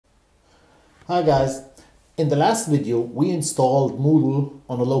Hi guys, in the last video we installed Moodle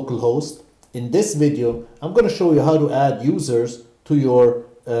on a local host. In this video I'm going to show you how to add users to your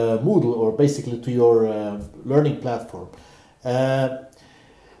Moodle, or basically to your learning platform.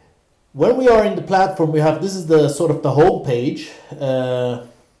 When we are in the platform, we have, this is the sort of the home page of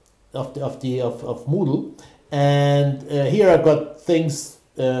Moodle, and here I've got things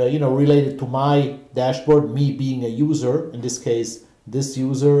related to my dashboard, me being a user, in this case this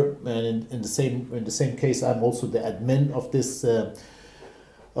user, and in the same case I'm also the admin of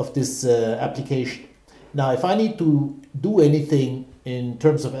this application. Now if I need to do anything in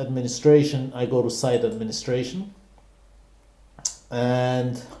terms of administration, I go to site administration,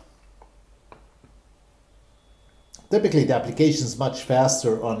 and typically the application is much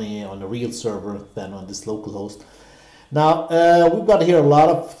faster on a real server than on this local host. Now we've got here a lot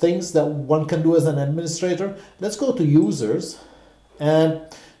of things that one can do as an administrator. Let's go to users, and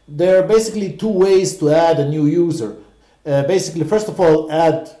there are basically two ways to add a new user. Basically, first of all,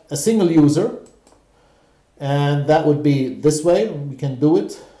 add a single user, and that would be this way. We can do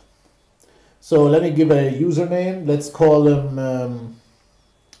it. So let me give a username. Let's call him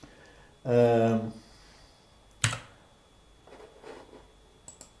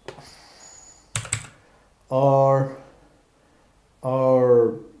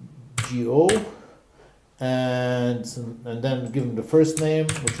RGO, and then give him the first name,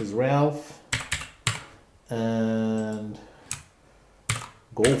 which is Ralph, and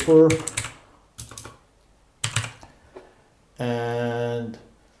Gopher, and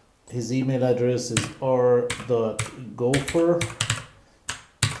his email address is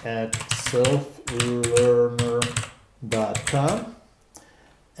r.gopher@selflearner.com,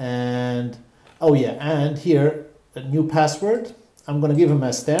 and oh yeah, and here a new password. I'm going to give him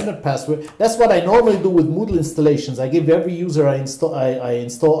a standard password. That's what I normally do with Moodle installations. I give every user I give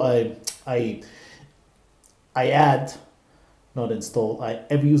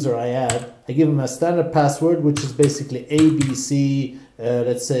him a standard password, which is basically ABC,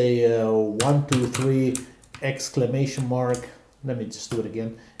 let's say 123 exclamation mark. Let me just do it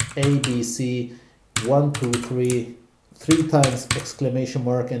again. ABC 123 3 times exclamation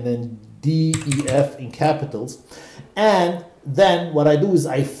mark, and then DEF in capitals. And then what I do is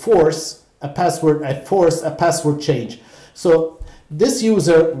I force a password change. So this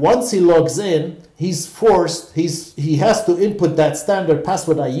user, once he logs in, he has to input that standard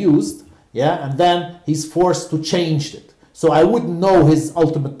password I used, yeah, and then he's forced to change it. So I wouldn't know his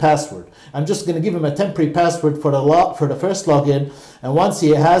ultimate password. I'm just going to give him a temporary password for the first login, and once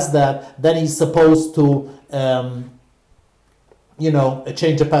he has that, then he's supposed to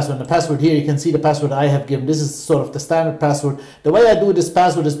change the password. And the password here, you can see the password I have given. This is sort of the standard password. The way I do this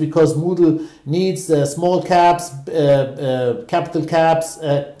password is because Moodle needs small caps, capital caps,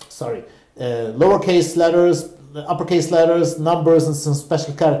 lowercase letters, uppercase letters, numbers, and some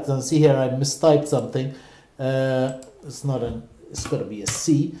special characters. And see here, I mistyped something. It's going to be a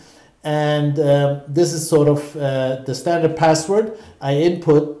C. And this is sort of the standard password I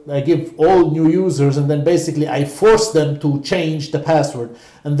give all new users, and then basically I force them to change the password,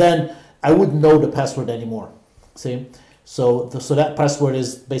 and then I wouldn't know the password anymore. See? So that password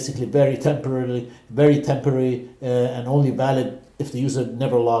is basically very temporary, and only valid if the user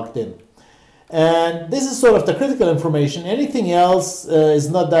never logged in. And this is sort of the critical information. Anything else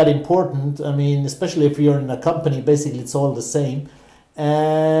is not that important. I mean, especially if you're in a company, basically it's all the same.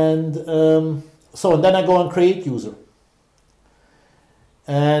 And and then I go on create user,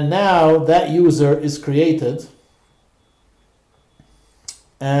 and now that user is created,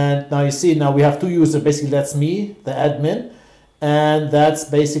 and now you see, now we have two users. Basically that's me, the admin, and that's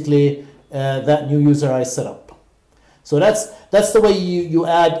basically that new user I set up. So that's the way you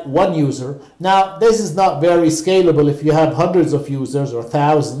add one user. Now this is not very scalable if you have hundreds of users or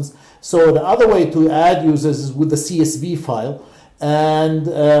thousands. So the other way to add users is with the CSV file. And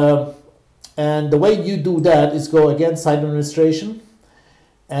the way you do that is go again, site administration,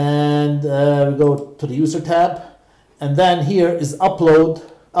 and we go to the user tab, and then here is upload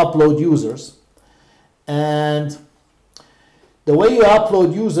users. And the way you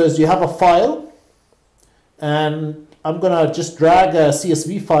upload users, you have a file, and I'm gonna just drag a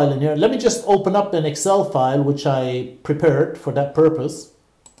CSV file in here. Let me just open up an Excel file which I prepared for that purpose.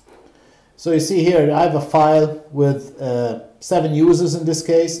 So you see here I have a file with 7 users in this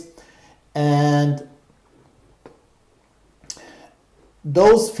case, and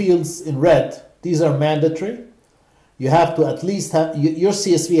those fields in red, these are mandatory. You have to at least have, your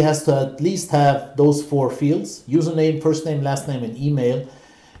CSV has to at least have those 4 fields: username, first name, last name, and email.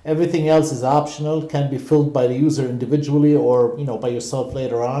 Everything else is optional, can be filled by the user individually or by yourself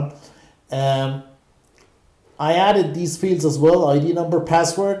later on. I added these fields as well, ID number,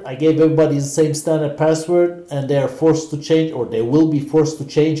 password. I gave everybody the same standard password, and they are forced to change, or they will be forced to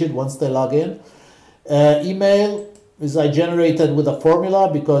change it once they log in. Email is I generated with a formula,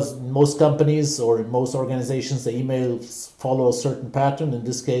 because in most companies or in most organizations, the emails follow a certain pattern. In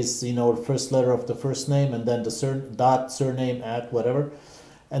this case, you know, the first letter of the first name and then the surname at whatever.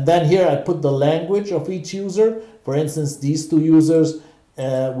 And then here I put the language of each user. For instance, these two users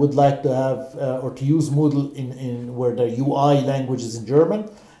would like to have or to use Moodle in where the UI language is in German,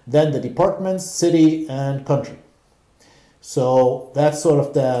 then the departments, city, and country. So that's sort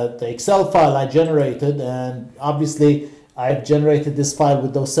of the Excel file I generated, and obviously I've generated this file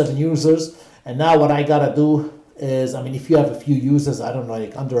with those 7 users. And now what I gotta do is, I mean, if you have a few users, I don't know,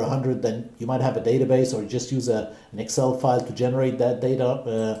 like under 100, then you might have a database, or just use an Excel file to generate that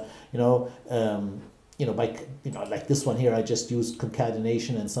data. By like this one here, I just use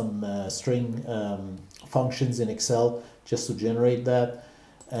concatenation and some string functions in Excel just to generate that.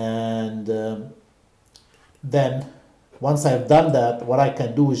 And then once I've done that, what I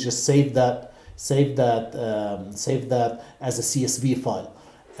can do is just save that as a CSV file.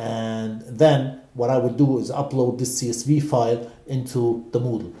 And then what I would do is upload this CSV file into the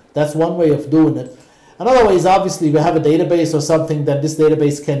Moodle. That's one way of doing it. Another way is, obviously, if you have a database or something, then this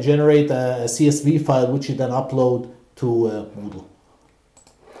database can generate a CSV file, which you then upload to Moodle.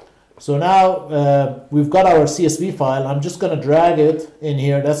 So now we've got our CSV file. I'm just going to drag it in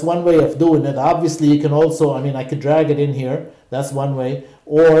here. That's one way of doing it. Obviously, you can also, I mean, I could drag it in here. That's one way.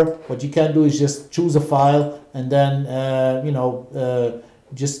 Or what you can do is just choose a file and then, upload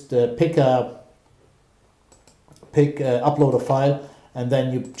a file. And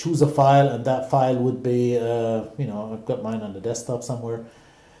then you choose a file, and that file would be, I've got mine on the desktop somewhere.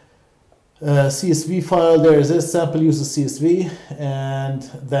 CSV file, there is this sample user CSV, and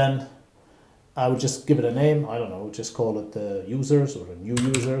then I would just give it a name. I don't know, just call it users or new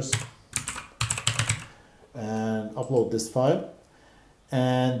users, and upload this file,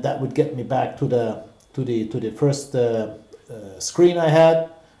 and that would get me back to the first screen I had.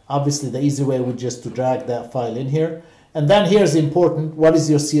 Obviously, the easy way would just to drag that file in here. And then here's important, what is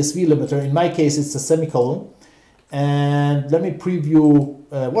your CSV limiter? In my case, it's a semicolon. And let me preview,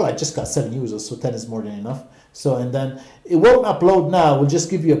 well, I just got 7 users, so 10 is more than enough. So, and then it won't upload now, we'll just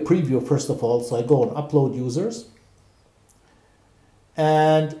give you a preview first of all. So I go on upload users.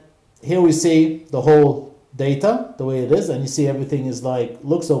 And here we see the whole data, the way it is, and you see everything is like,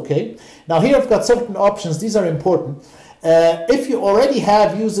 looks okay. Now here I've got certain options, these are important. If you already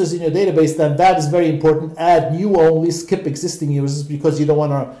have users in your database, then that is very important. Add new only, skip existing users, because you don't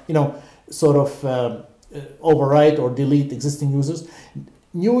want to, sort of overwrite or delete existing users.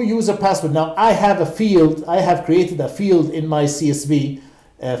 New user password. Now I have a field, I have created a field in my CSV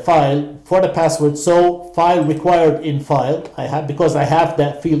file for the password. So file required in file, because I have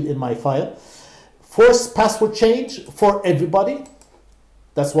that field in my file. Force password change for everybody.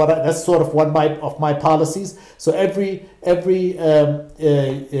 That's sort of one of my policies. So every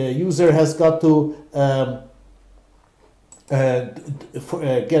user has got to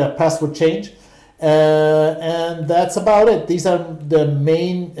get a password change, and that's about it. These are the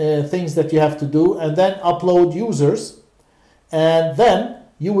main things that you have to do, and then upload users, and then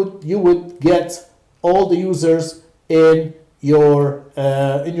you would get all the users in your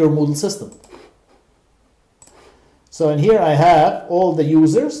Moodle system. So in here I have all the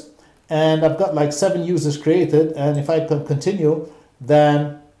users, and I've got like 7 users created, and if I can continue,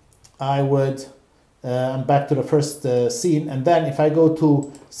 then I would, I'm back to the first scene, and then if I go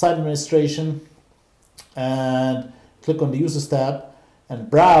to site administration and click on the users tab and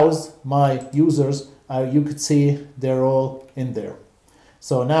browse my users, you could see they're all in there.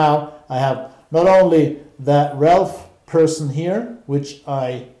 So now I have not only that Ralph person here, which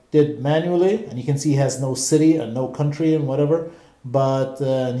I did manually, and you can see he has no city and no country and whatever, but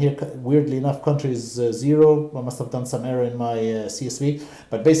and here weirdly enough country is 0. I must have done some error in my CSV,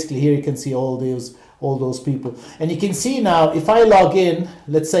 but basically here you can see all those people, and you can see now if I log in,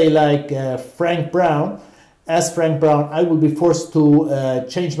 let's say like Frank Brown, as Frank Brown, I will be forced to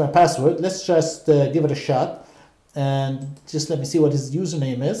change my password. Let's just give it a shot, and just let me see what his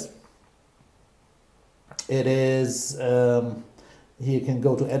username is. It is here you can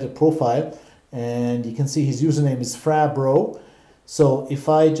go to edit profile, and you can see his username is Frabro. So if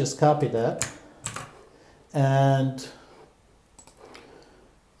I just copy that, and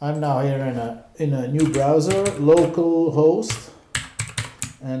I'm now here in a new browser, local host,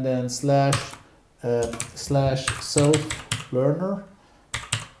 and then slash self learner.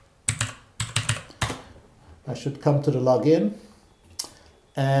 I should come to the login,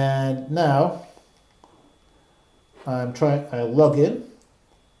 And now I log in,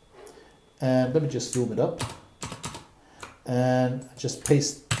 and let me just zoom it up and just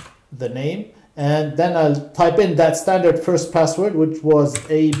paste the name, and then I'll type in that standard first password, which was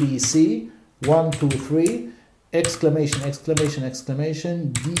ABC123 exclamation exclamation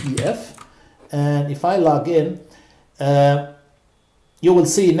exclamation DEF. And if I log in, you will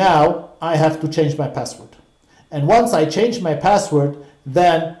see now I have to change my password. And once I change my password,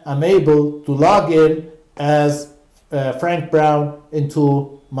 then I'm able to log in as Frank Brown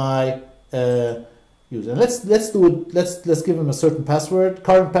into my user. Let's do it. Let's give him a certain password.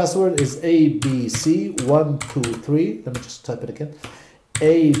 Current password is ABC123. Let me just type it again.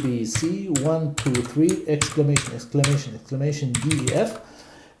 ABC123 exclamation exclamation exclamation DEF.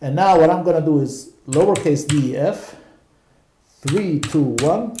 And now what I'm gonna do is lowercase DEF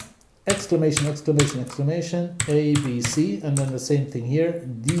 321 exclamation exclamation exclamation ABC, and then the same thing here,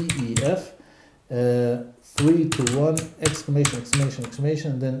 DEF 321 exclamation exclamation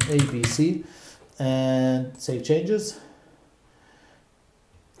exclamation, and then ABC, and save changes.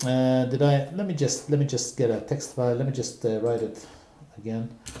 Let me just get a text file. Let me just write it again,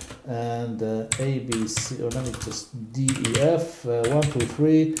 and ABC, or let me just DEF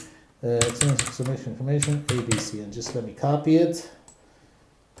 123 exclamation exclamation ABC, and just let me copy it.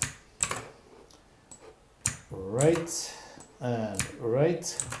 Right,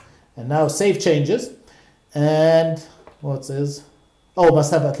 and now save changes. And what is, oh, must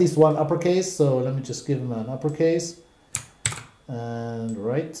have at least one uppercase, so let me just give him an uppercase, and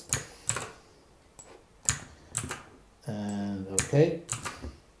right, and okay,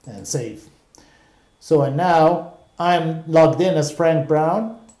 and save. So, and now I'm logged in as Frank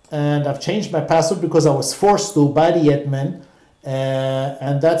Brown, and I've changed my password because I was forced to by the admin,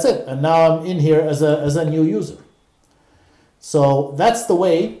 and that's it. And now I'm in here as a new user. So that's the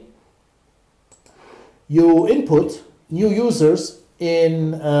way you input new users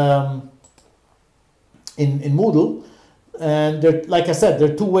in Moodle. And there, like I said,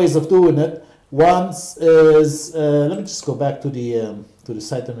 there are two ways of doing it. One is let me just go back to the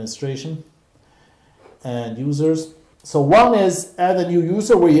site administration and users. So one is add a new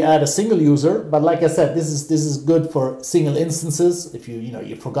user, where you add a single user. But like I said, this is good for single instances if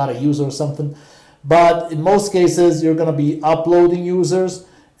you forgot a user or something. But in most cases, you're going to be uploading users,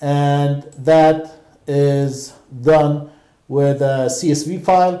 and that is done with a CSV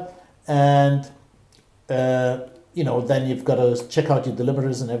file, and then you've got to check out your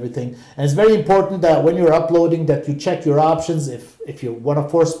delimiters and everything. And it's very important that when you're uploading, that you check your options. If you want to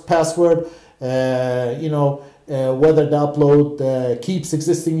force password, whether the upload keeps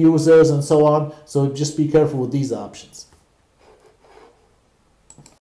existing users and so on. So just be careful with these options.